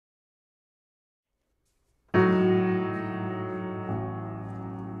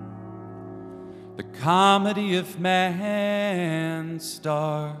comedy of man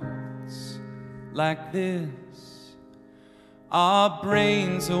starts like this. Our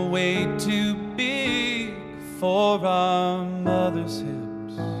brains are way too big for our mother's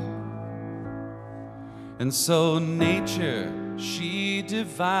hips, and so nature, she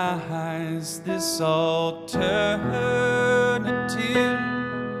devised this alternative.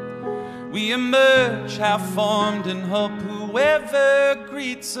 We emerge half-formed and hope whoever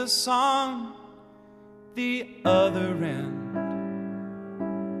greets us on the other end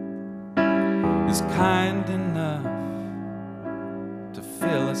is kind enough to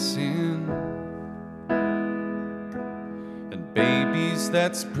fill us in. And babies,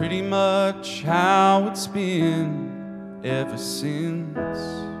 that's pretty much how it's been ever since.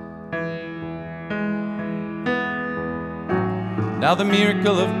 Now the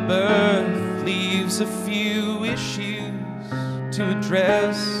miracle of birth leaves a few issues to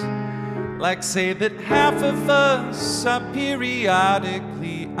address, like say that half of us are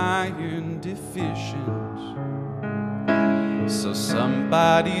periodically iron deficient. So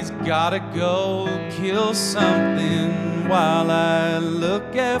somebody's gotta go kill something while I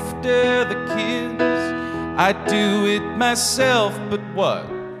look after the kids. I do it myself, but what?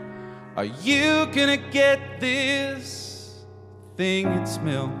 Are you gonna get this thing? It's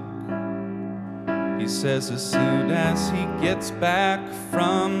milk. He says as soon as he gets back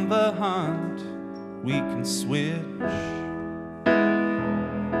from the hunt, we can switch.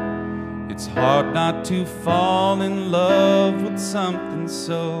 It's hard not to fall in love with something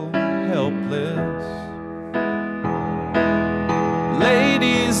so helpless.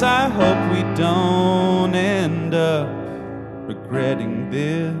 Ladies, I hope we don't end up regretting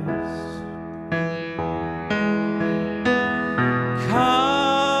this.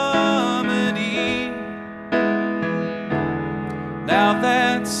 Comedy, now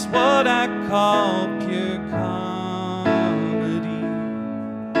that's what I call pure comedy.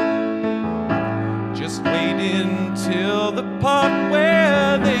 Just wait until the part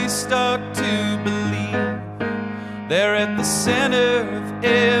where they start to believe they're at the center of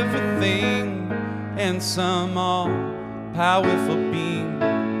everything, and some all-powerful being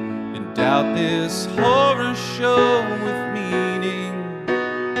endowed this horror show with meaning.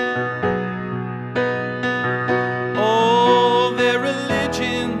 Oh, their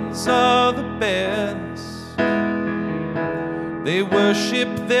religions are the best. They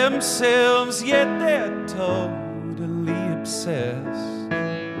worship themselves, yet they're totally obsessed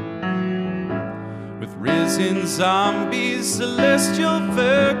with risen zombies, celestial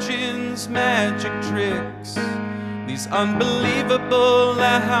virgins, magic tricks, these unbelievable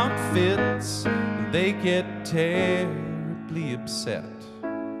outfits. They get terribly upset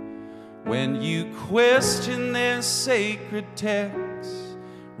when you question their sacred texts,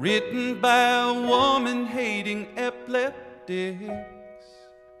 written by a woman-hating epileptics.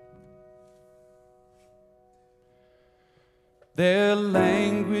 Their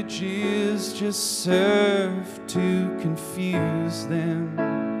languages just serve to confuse them.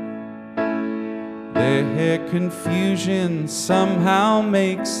 Their confusion somehow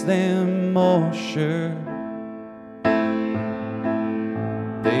makes them more sure.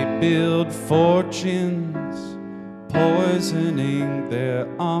 They build fortunes, poisoning their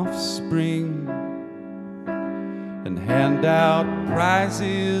offspring, and hand out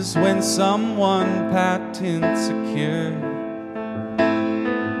prizes when someone patents a cure.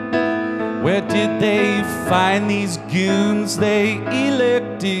 Where did they find these goons they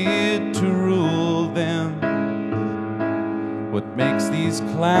elected to rule them? What makes these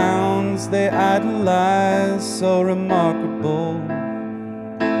clowns they idolize so remarkable?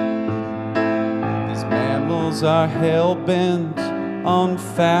 These mammals are hell-bent on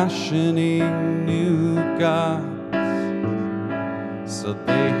fashioning new gods, so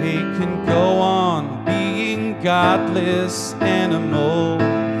they can go on being godless animals.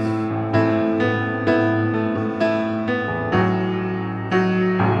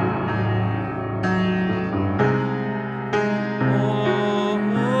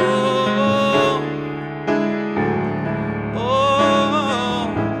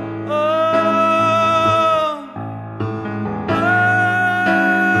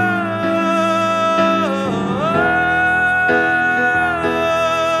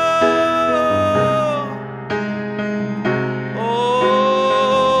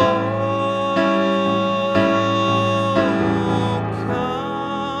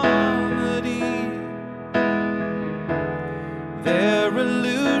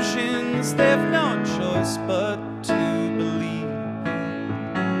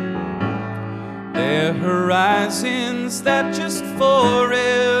 That just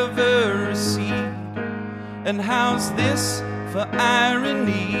forever recede, And how's this for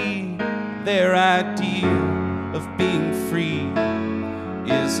irony? Their idea of being free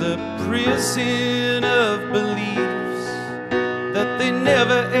is a prison of beliefs that they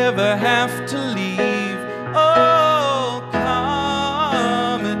never ever have to leave. Oh,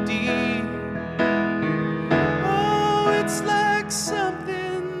 comedy. Oh, it's like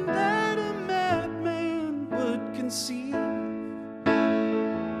something that a madman would conceive.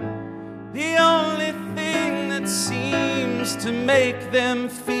 The only thing that seems to make them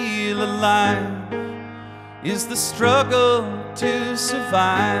feel alive is the struggle to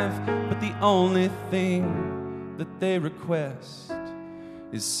survive. But the only thing that they request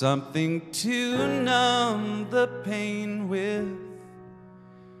is something to numb the pain with,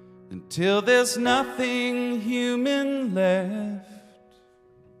 until there's nothing human left.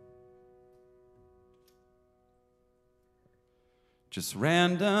 Just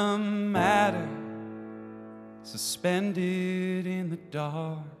random matter suspended in the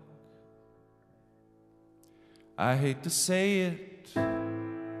dark. I hate to say it,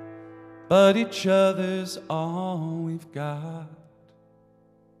 but each other's all we've got.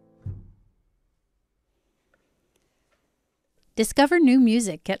 Discover new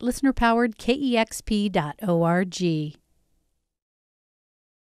music at listener-powered KEXP.org.